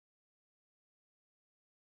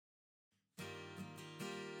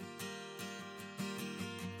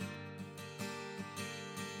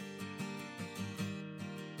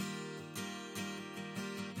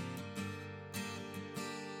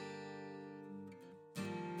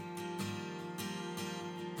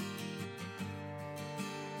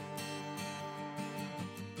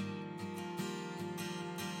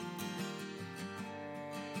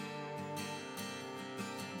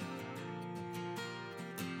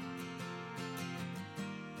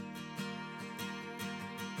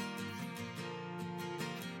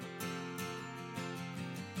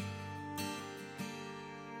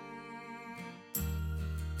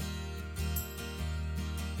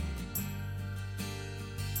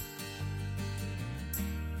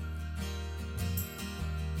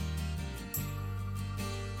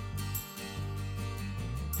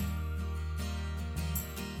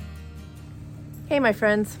Hey my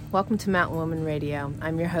friends, welcome to Mountain Woman Radio.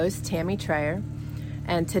 I'm your host, Tammy Trayer,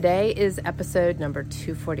 and today is episode number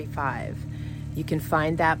 245. You can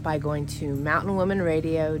find that by going to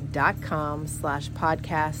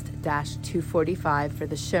mountainwomanradio.com/podcast-245 for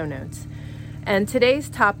the show notes. And today's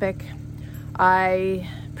topic, I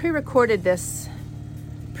pre-recorded this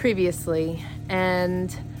previously,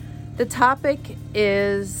 and the topic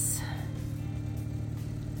is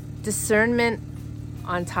discernment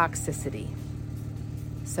on toxicity.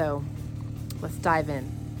 So let's dive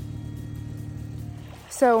in.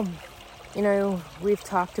 So, we've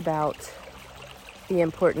talked about the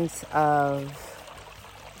importance of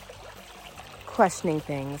questioning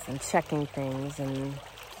things and checking things and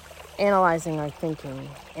analyzing our thinking,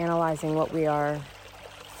 analyzing what we are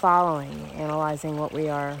following, analyzing what we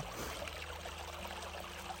are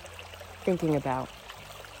thinking about.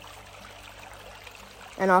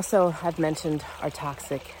 And also, I've mentioned our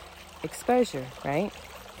toxic exposure, right?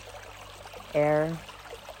 Air,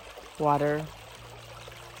 water,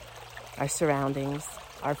 our surroundings,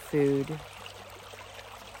 our food.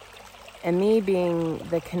 And me being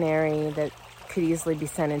the canary that could easily be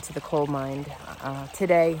sent into the coal mine,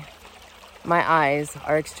 today my eyes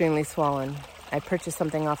are extremely swollen. I purchased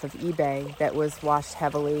something off of eBay that was washed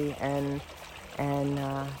heavily and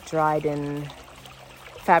dried in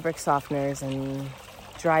fabric softeners and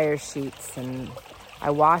dryer sheets, and I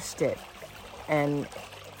washed it, and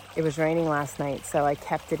it was raining last night, so I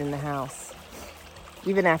kept it in the house,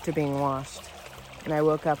 even after being washed. And I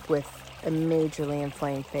woke up with a majorly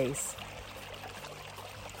inflamed face.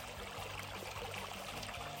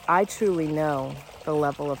 I truly know the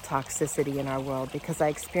level of toxicity in our world because I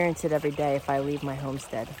experience it every day if I leave my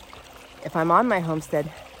homestead. If I'm on my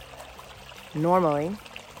homestead, normally,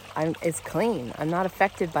 it's clean. I'm not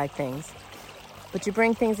affected by things. But you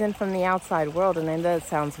bring things in from the outside world, and I know it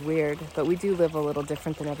sounds weird, but we do live a little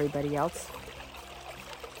different than everybody else.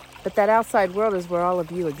 But that outside world is where all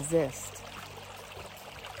of you exist.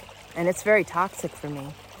 And it's very toxic for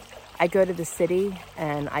me. I go to the city,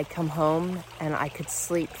 and I come home, and I could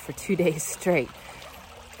sleep for 2 days straight.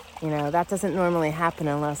 That doesn't normally happen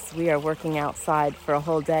unless we are working outside for a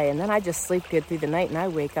whole day, and then I just sleep good through the night, and I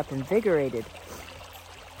wake up invigorated.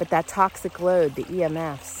 But that toxic load, the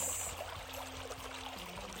EMFs,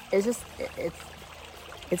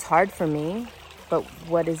 it's hard for me, but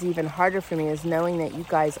what is even harder for me is knowing that you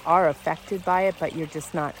guys are affected by it, but you're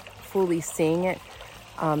just not fully seeing it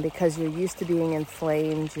because you're used to being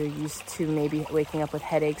inflamed, you're used to maybe waking up with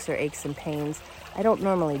headaches or aches and pains. I don't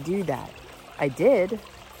normally do that. I did,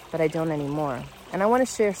 but I don't anymore. And I want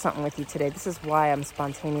to share something with you today. This is why I'm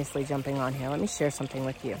spontaneously jumping on here. Let me share something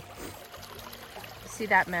with you. See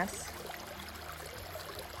that mess?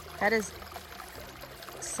 That is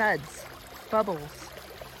suds, bubbles.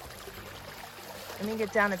 Let me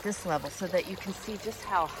get down at this level so that you can see just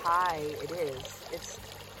how high it is. It's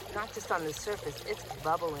not just on the surface, it's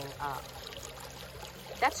bubbling up.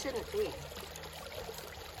 That shouldn't be.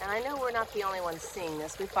 And I know we're not the only ones seeing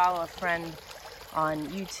this. We follow a friend on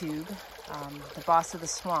YouTube, the boss of the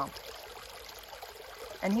swamp.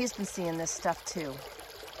 And he's been seeing this stuff too.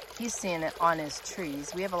 He's seeing it on his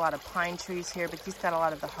trees. We have a lot of pine trees here, but he's got a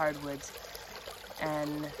lot of the hardwoods.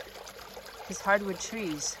 And his hardwood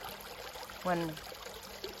trees, when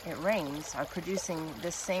it rains, are producing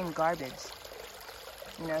this same garbage.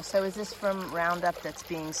 So is this from Roundup that's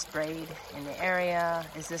being sprayed in the area?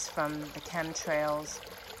 Is this from the chemtrails?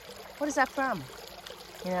 What is that from?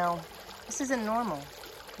 This isn't normal.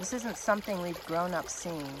 This isn't something we've grown up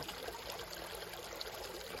seeing.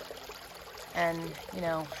 And,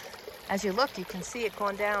 as you look, you can see it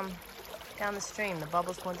going down the stream. The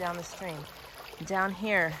bubbles going down the stream. Down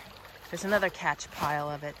here, there's another catch pile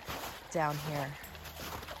of it down here.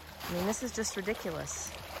 This is just ridiculous.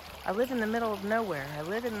 I live in the middle of nowhere. I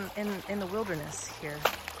live in the wilderness here.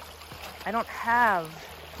 I don't have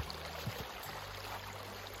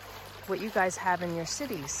what you guys have in your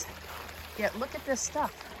cities. Yet look at this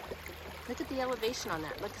stuff. Look at the elevation on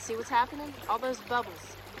that. Look, see what's happening? All those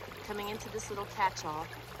bubbles coming into this little catch-all,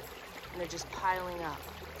 and they're just piling up.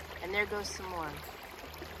 And there goes some more.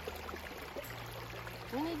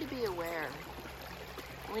 We need to be aware.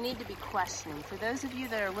 We need to be questioning. For those of you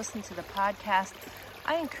that are listening to the podcast,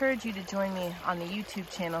 I encourage you to join me on the YouTube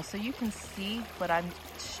channel so you can see what I'm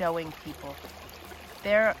showing people.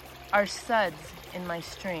 There are suds in my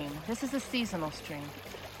stream. This is a seasonal stream.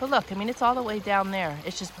 But look, it's all the way down there.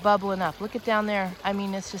 It's just bubbling up. Look at down there.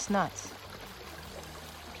 It's just nuts.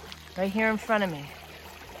 Right here in front of me.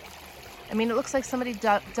 It looks like somebody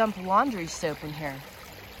dumped laundry soap in here.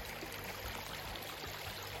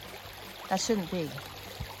 That shouldn't be.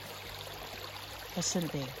 It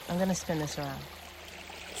shouldn't be. I'm going to spin this around.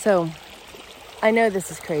 So, I know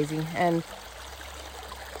this is crazy, and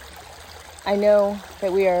I know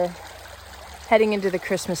that we are heading into the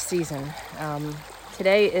Christmas season.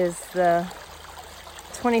 Today is the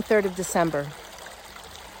 23rd of December.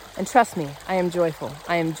 And trust me, I am joyful.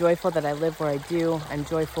 I am joyful that I live where I do. I'm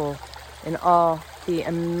joyful in all the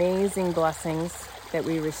amazing blessings that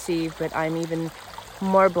we receive, but I'm even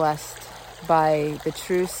more blessed by the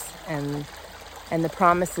truths and the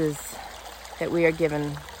promises that we are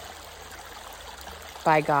given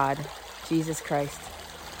by God, Jesus Christ.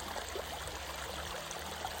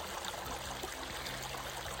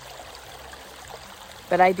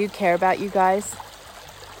 But I do care about you guys,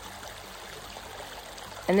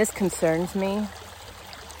 and this concerns me,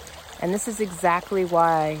 and this is exactly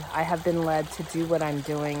why I have been led to do what I'm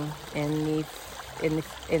doing in the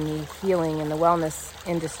healing and the wellness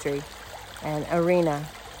industry and arena,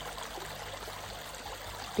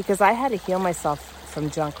 because I had to heal myself from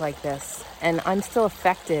junk like this, and I'm still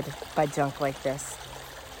affected by junk like this,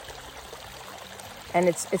 and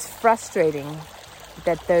it's frustrating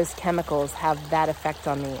that those chemicals have that effect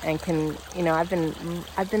on me, and can, I've been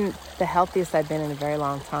the healthiest I've been in a very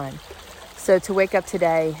long time. So to wake up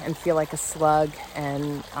today and feel like a slug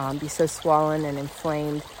and be so swollen and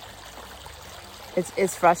inflamed,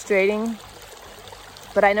 it's frustrating,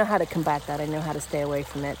 but I know how to combat that. I know how to stay away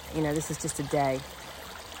from it. This is just a day.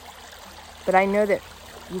 But I know that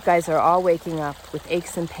you guys are all waking up with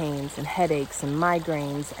aches and pains and headaches and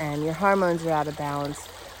migraines, and your hormones are out of balance.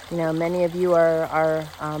 Many of you are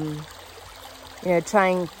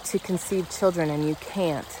trying to conceive children, and you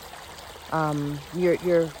can't.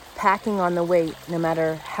 You're packing on the weight no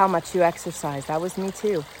matter how much you exercise. That was me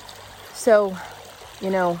too. So,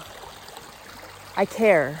 I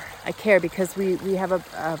care. I care because we have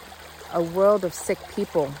a world of sick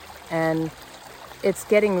people, and it's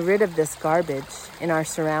getting rid of this garbage in our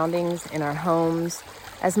surroundings, in our homes,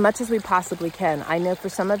 as much as we possibly can. I know for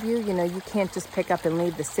some of you, you can't just pick up and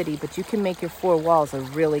leave the city, but you can make your four walls a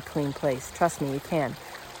really clean place. Trust me, you can.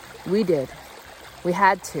 We did. We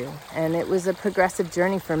had to. And it was a progressive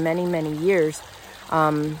journey for many, many years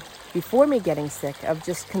before me getting sick, of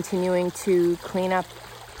just continuing to clean up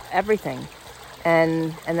everything.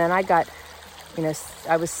 And then I got,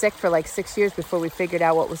 I was sick for like 6 years before we figured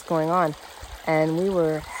out what was going on. And we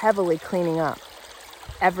were heavily cleaning up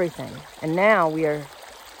everything. And now we are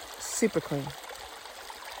super clean.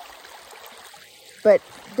 But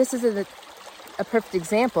this is a perfect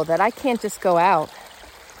example that I can't just go out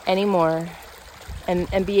anymore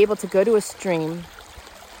and be able to go to a stream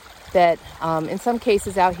that in some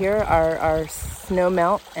cases out here are snow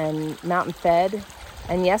melt and mountain fed.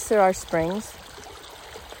 And yes, there are springs,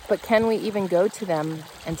 but can we even go to them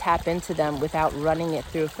and tap into them without running it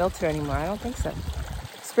through a filter anymore? I don't think so.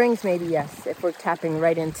 Springs, maybe yes, if we're tapping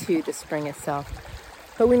right into the spring itself.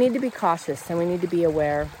 But we need to be cautious, and we need to be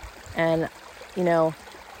aware. And,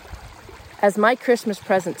 as my Christmas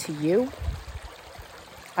present to you,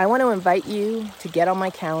 I want to invite you to get on my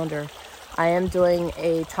calendar. I am doing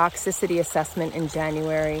a toxicity assessment in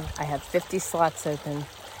January. I have 50 slots open,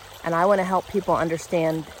 and I want to help people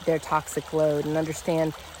understand their toxic load and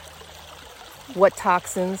understand what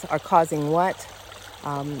toxins are causing what.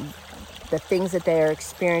 The things that they are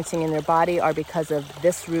experiencing in their body are because of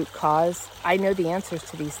this root cause. I know the answers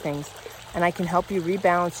to these things, and I can help you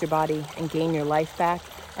rebalance your body and gain your life back,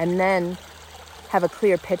 and then have a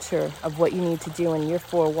clear picture of what you need to do in your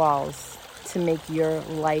four walls to make your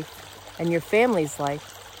life and your family's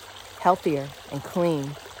life healthier and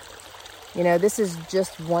clean. This is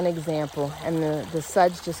just one example, and the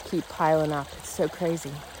suds just keep piling up. It's so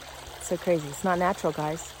crazy. It's so crazy. It's not natural,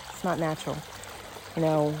 guys. It's not natural.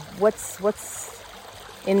 What's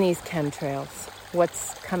in these chemtrails?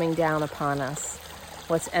 What's coming down upon us?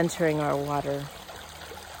 What's entering our water?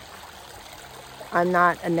 I'm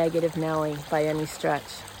not a negative Nelly by any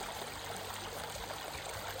stretch,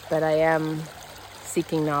 but I am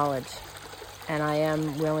seeking knowledge, and I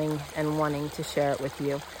am willing and wanting to share it with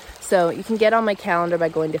you. So you can get on my calendar by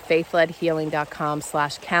going to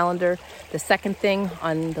faithledhealing.com/calendar. The second thing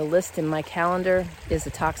on the list in my calendar is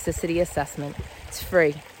a toxicity assessment. It's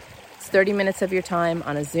free. It's 30 minutes of your time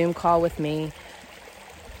on a Zoom call with me.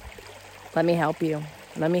 Let me help you.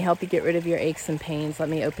 Let me help you get rid of your aches and pains. Let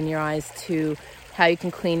me open your eyes to how you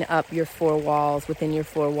can clean up your four walls, within your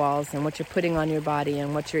four walls, and what you're putting on your body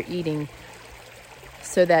and what you're eating,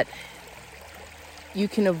 so that you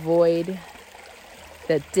can avoid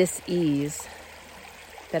the dis-ease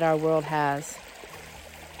that our world has.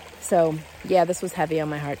 So, yeah, this was heavy on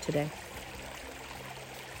my heart today.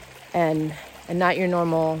 And not your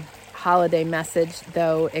normal holiday message,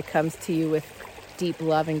 though it comes to you with deep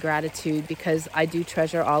love and gratitude, because I do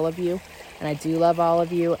treasure all of you and I do love all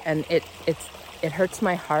of you, and it hurts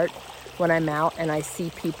my heart when I'm out and I see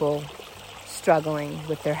people struggling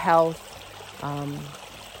with their health,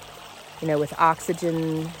 with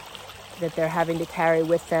oxygen that they're having to carry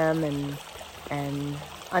with them, and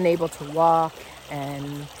unable to walk,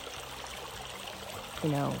 and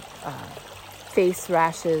face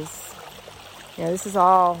rashes. This is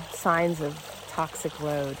all signs of toxic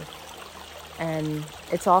load. And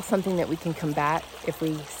it's all something that we can combat if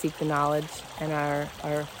we seek the knowledge and are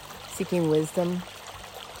seeking wisdom.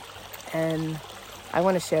 And I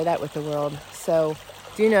want to share that with the world. So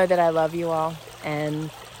do know that I love you all, and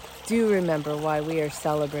do remember why we are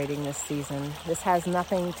celebrating this season. This has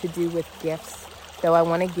nothing to do with gifts, though I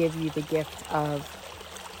want to give you the gift of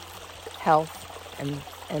health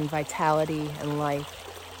and vitality and life.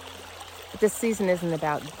 But this season isn't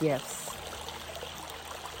about gifts.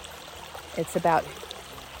 It's about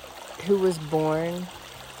who was born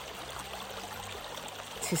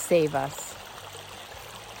to save us.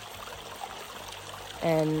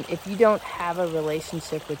 And if you don't have a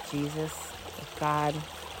relationship with Jesus, with God,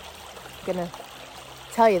 I'm going to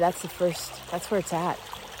tell you that's where it's at.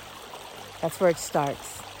 That's where it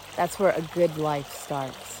starts. That's where a good life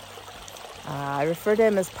starts. I refer to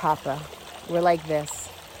him as Papa. We're like this.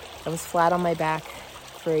 I was flat on my back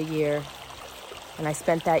for a year, and I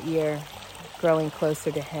spent that year growing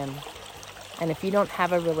closer to him. And if you don't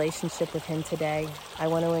have a relationship with him today, I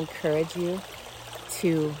want to encourage you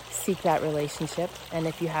to seek that relationship. And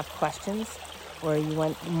if you have questions or you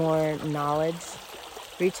want more knowledge,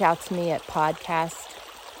 reach out to me at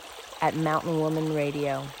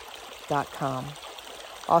podcast@mountainwomanradio.com.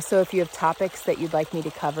 Also, if you have topics that you'd like me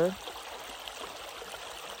to cover,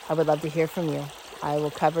 I would love to hear from you. I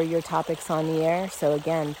will cover your topics on the air. So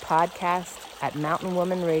again,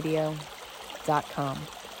 podcast@mountainwomanradio.com.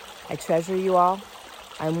 I treasure you all.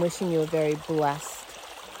 I'm wishing you a very blessed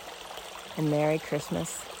and Merry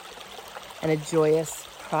Christmas and a joyous,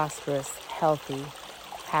 prosperous, healthy,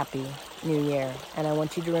 happy New Year. And I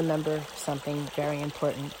want you to remember something very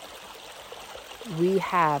important. We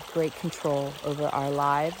have great control over our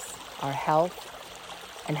lives, our health,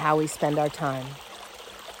 and how we spend our time.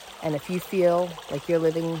 And if you feel like you're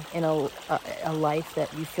living in a life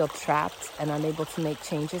that you feel trapped and unable to make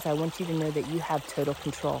changes, I want you to know that you have total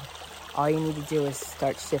control. All you need to do is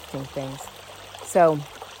start shifting things. So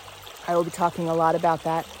I will be talking a lot about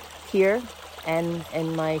that here and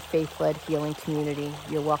in my Faith-Led Healing community.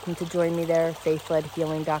 You're welcome to join me there,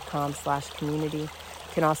 faithledhealing.com/community. You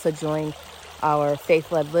can also join our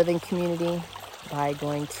Faith-Led Living community by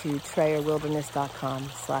going to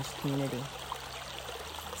trayerwilderness.com/community.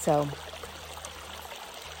 So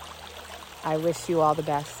I wish you all the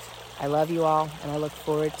best. I love you all, and I look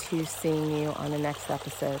forward to seeing you on the next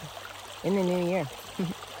episode in the new year.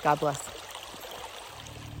 God bless.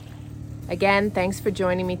 Again, thanks for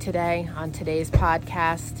joining me today on today's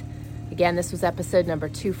podcast. Again, this was episode number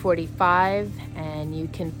 245, and you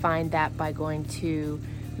can find that by going to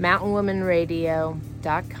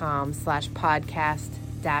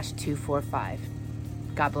mountainwomanradio.com/podcast-245.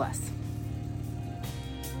 God bless.